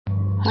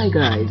Hi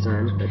guys,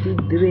 I'm Pratik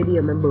Dwivedi,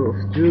 a member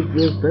of True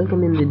Group.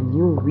 Welcome in the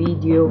new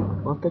video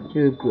of the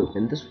True Group.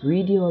 In this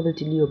video, I will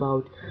tell you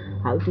about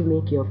how to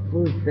make your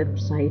full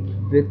website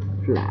with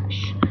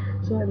Flash.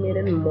 So I made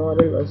a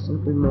model, a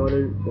simple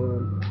model,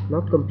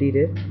 not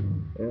completed.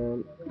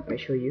 I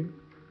show you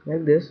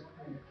like this.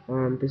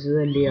 This is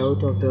a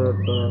layout of the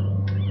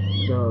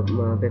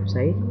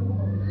website.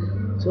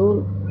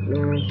 So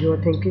you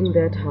are thinking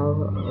that how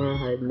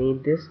I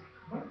made this.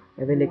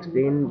 I will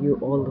explain you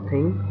all the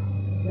thing.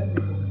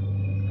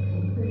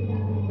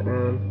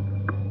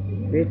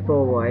 Wait for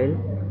a while.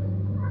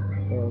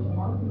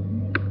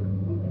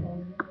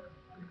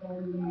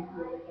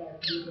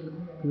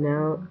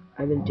 Now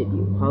I will tell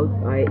you how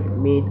I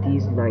made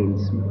these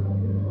lines.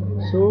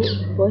 So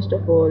first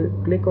of all,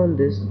 click on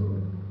this,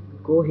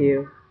 go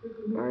here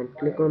and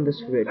click on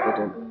this red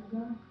button.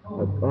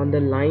 On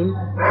the line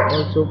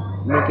also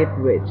make it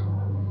red.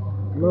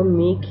 Now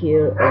make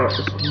here a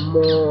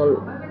small,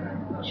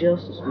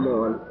 just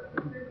small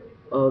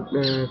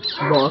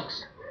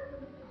box,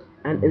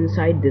 and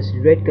inside this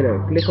red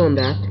color click on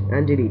that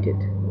and delete it.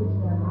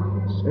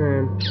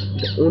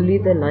 Only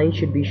the line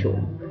should be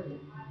shown.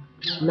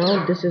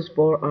 Now this is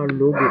for our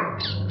logo.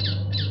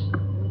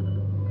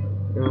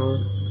 Now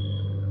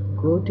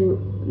go to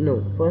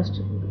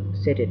first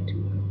set it.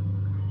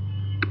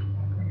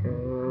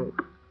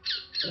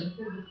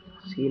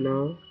 See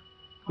now,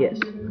 yes.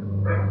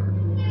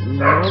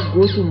 Now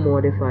go to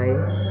modify,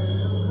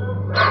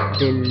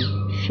 then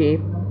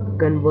shape,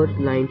 convert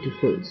line to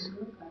fills.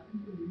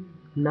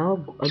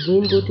 Now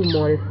again go to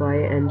modify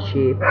and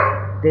shape,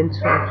 then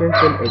soften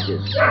fill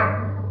edges,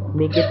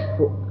 make it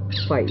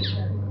 5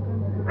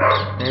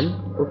 and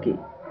okay.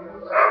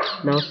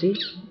 Now see,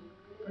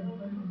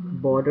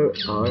 border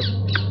are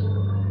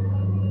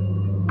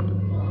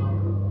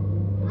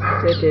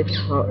set it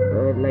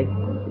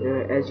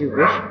as you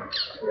wish.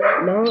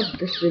 Now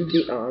this will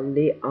be our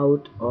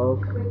layout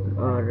of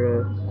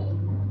our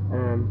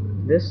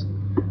this.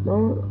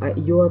 Now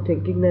you are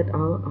thinking that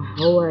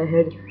how I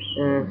had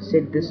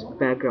set this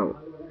background.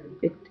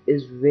 It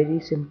is very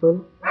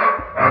simple.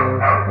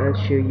 I'll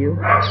show you.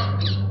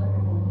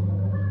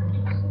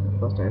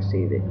 First I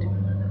save it.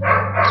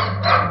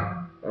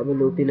 I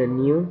will open a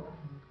new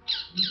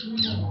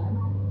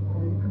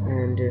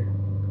and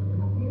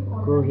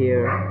go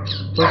here.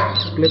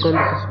 First click on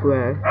this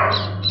square,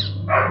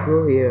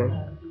 go here,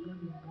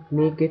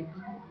 make it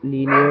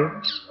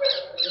linear,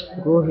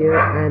 go here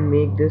and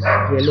make this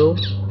yellow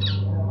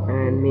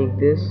and make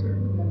this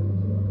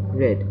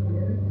red.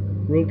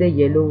 Make the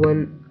yellow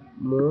one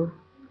more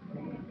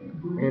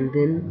and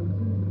then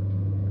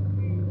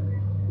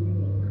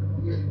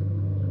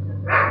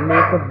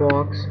make a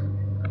box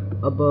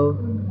above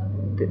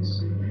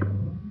this.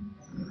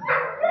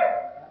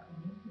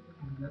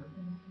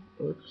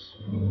 Oops,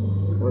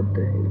 what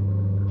the hell?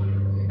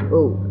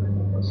 Oh,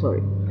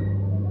 sorry.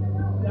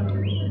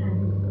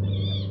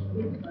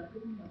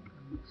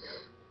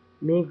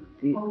 Make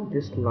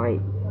this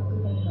line.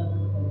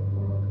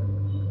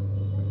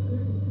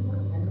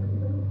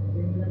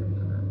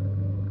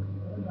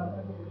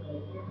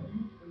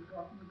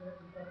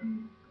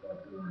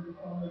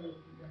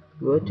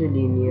 Go to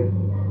linear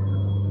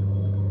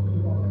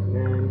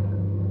and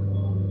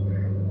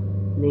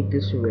make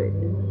this red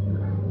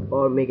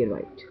or make it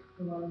white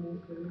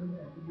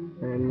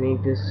and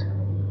make this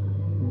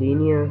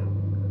linear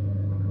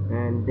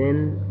and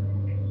then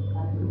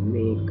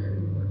make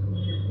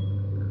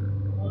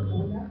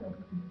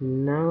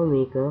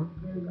a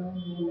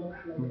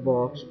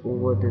box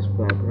over this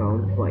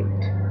background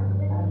white.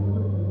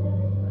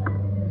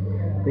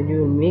 When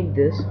you make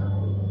this,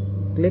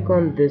 click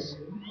on this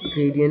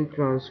gradient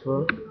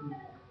transfer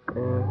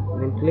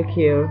and click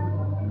here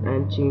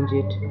and change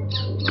it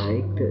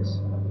like this.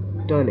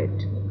 Turn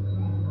it.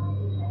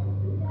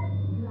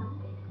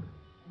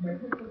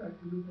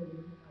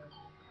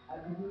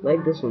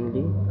 Like this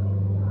only.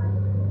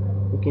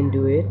 You can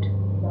do it.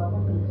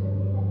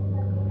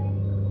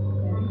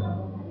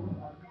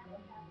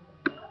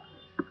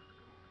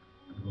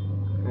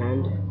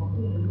 And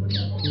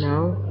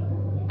now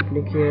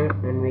click here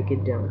and make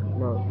it down.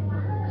 Now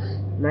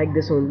like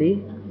this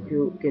only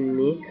you can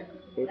make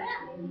it.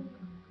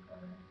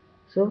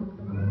 So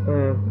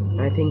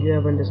I think you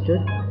have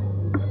understood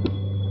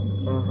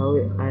how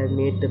I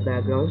made the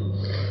background.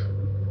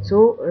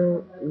 So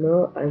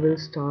now I will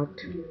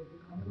start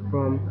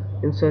from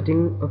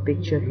inserting a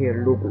picture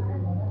here, logo.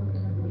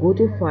 Go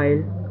to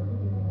file,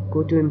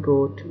 go to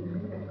import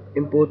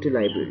to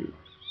library.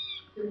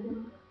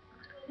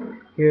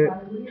 Here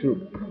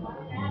group.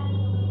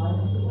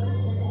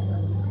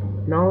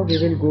 Now we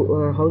will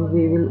go how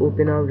we will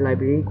open our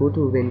library. Go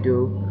to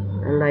window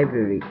and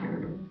library.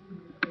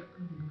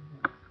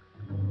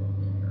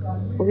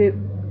 Okay,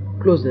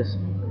 close this.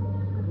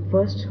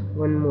 First,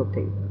 one more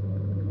thing.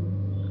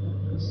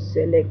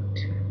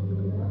 Select.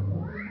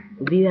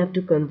 We have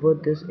to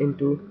convert this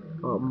into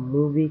a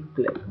movie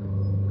clip.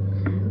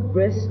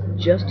 Press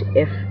just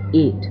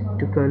F8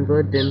 to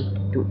convert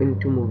them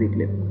into movie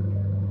clip.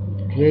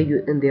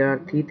 Here and there are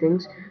 3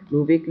 things: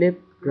 movie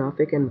clip,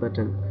 graphic and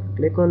button.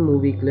 Click on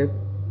movie clip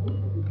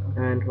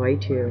and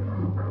right here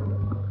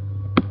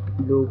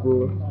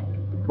logo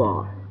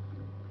bar.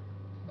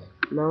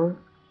 Now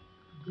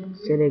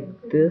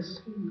select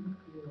this,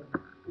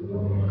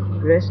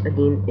 press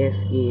again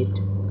F8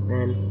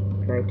 and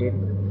write it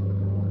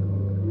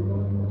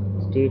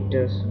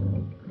status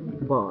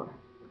bar.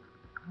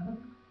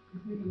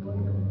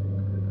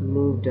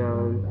 Move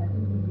down,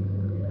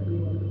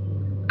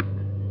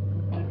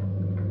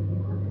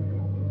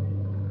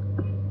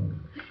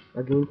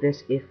 again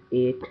press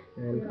F8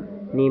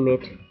 and name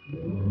it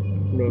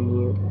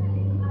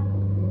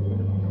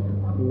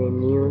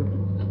menu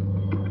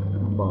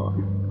bar,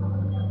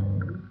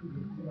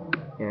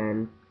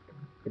 and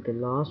with the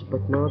last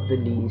but not the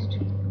least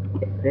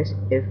press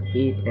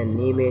F8 and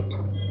name it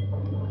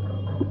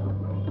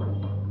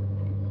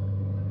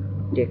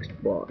text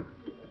bar,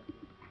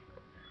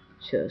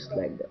 just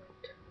like that.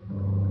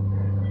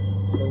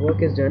 The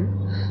work is done.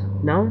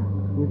 Now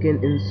you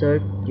can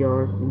insert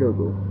your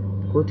logo.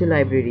 Go to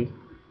library,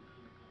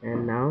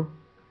 and now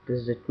this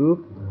is the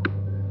group.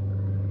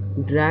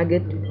 Drag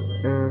it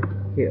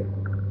here.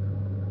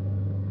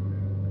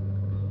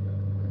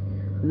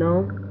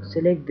 Now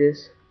select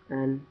this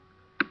and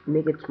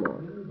make it small.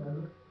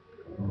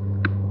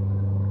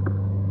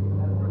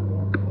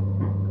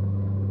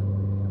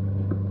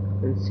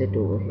 And set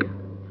over here.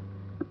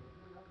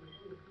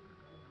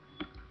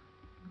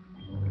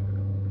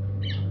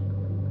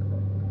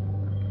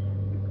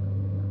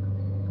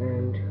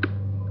 And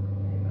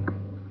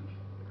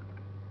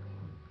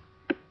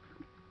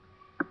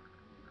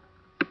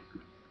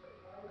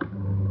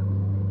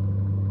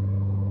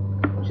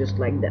just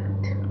like that.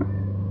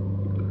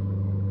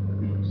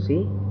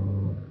 See?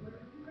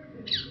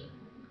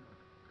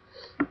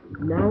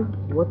 Now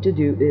what to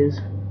do is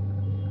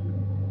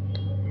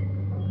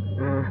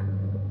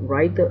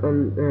write the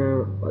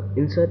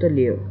insert a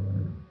layer.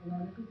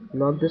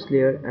 Lock this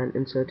layer and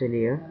insert a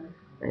layer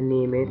and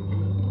name it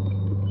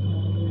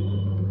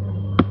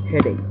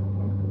heading,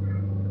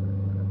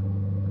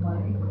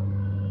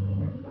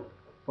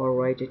 or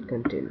write it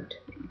content.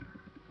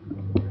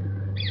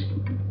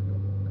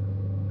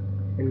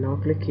 And now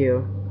click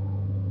here,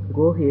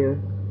 go here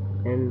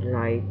and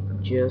write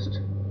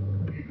just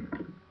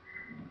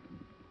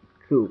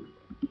group.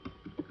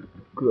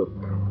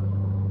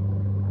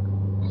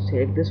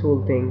 Select this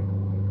whole thing,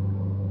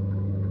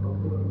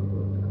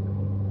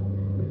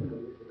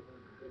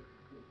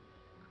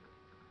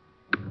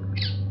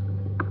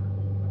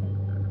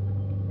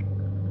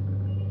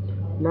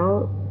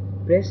 now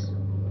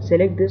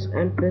select this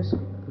and press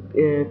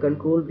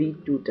Ctrl V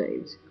 2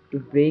 times to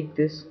break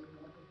this,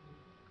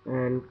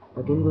 and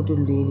again go to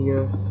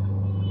linear,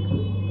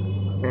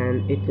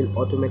 and it will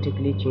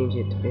automatically change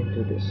it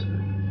into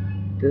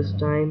this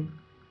time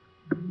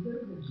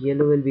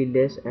yellow will be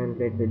less and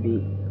red will be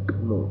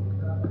more.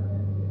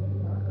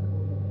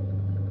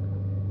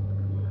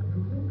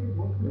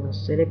 Now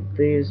select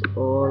these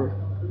all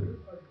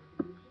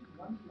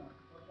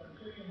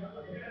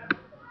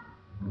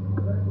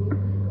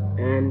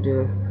and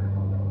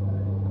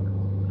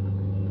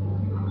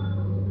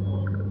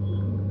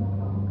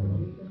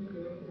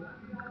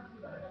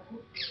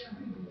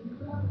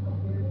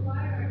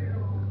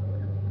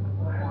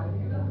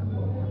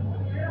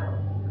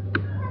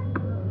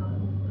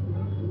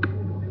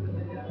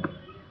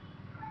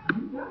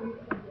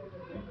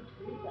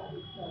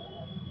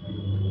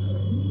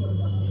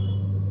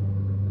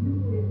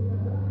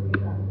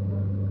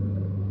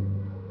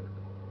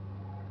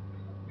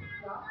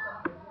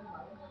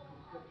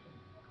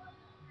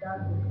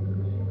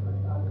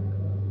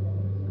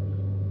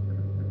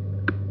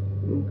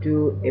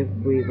do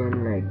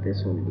everyone like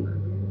this only.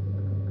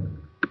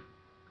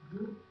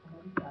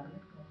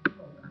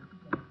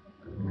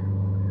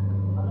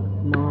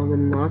 Now I will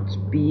not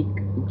speak,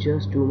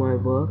 just do my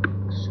work,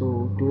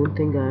 so don't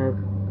think I have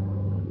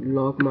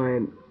locked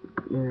my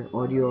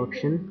audio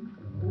option.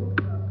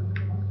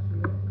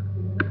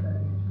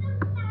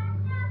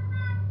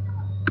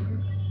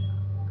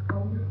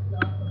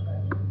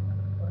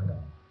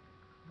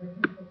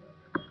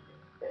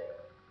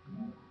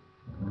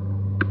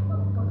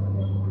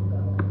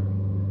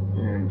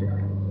 And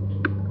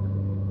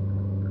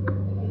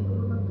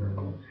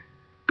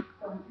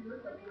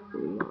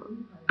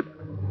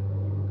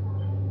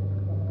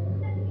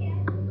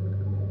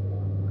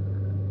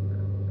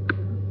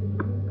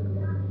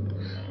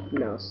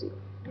now see,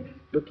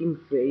 looking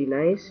very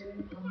nice.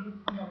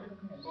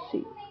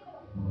 See,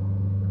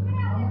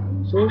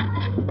 so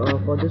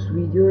for this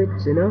video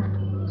it's enough.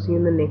 See you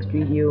in the next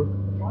video.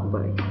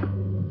 Bye.